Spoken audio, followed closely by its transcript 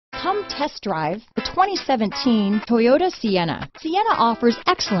Come test drive the 2017 Toyota Sienna. Sienna offers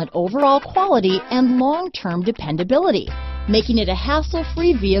excellent overall quality and long-term dependability, making it a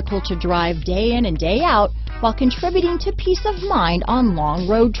hassle-free vehicle to drive day in and day out while contributing to peace of mind on long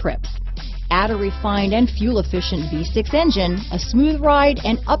road trips. Add a refined and fuel-efficient V6 engine, a smooth ride,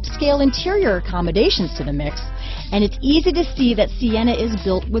 and upscale interior accommodations to the mix, and it's easy to see that Sienna is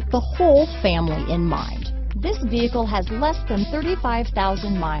built with the whole family in mind. This vehicle has less than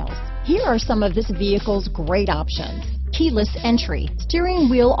 35,000 miles. Here are some of this vehicle's great options: keyless entry, steering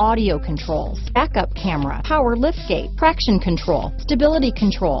wheel audio controls, backup camera, power liftgate, traction control, stability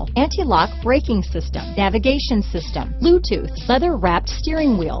control, anti-lock braking system, navigation system, Bluetooth, leather-wrapped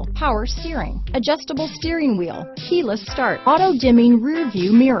steering wheel, power steering, adjustable steering wheel, keyless start, auto-dimming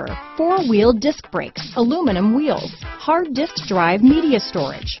rear-view mirror, four-wheel disc brakes, aluminum wheels, hard disk drive media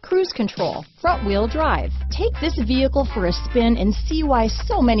storage, cruise control, front-wheel drive. Take this vehicle for a spin and see why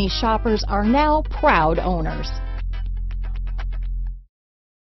so many shoppers are now proud owners.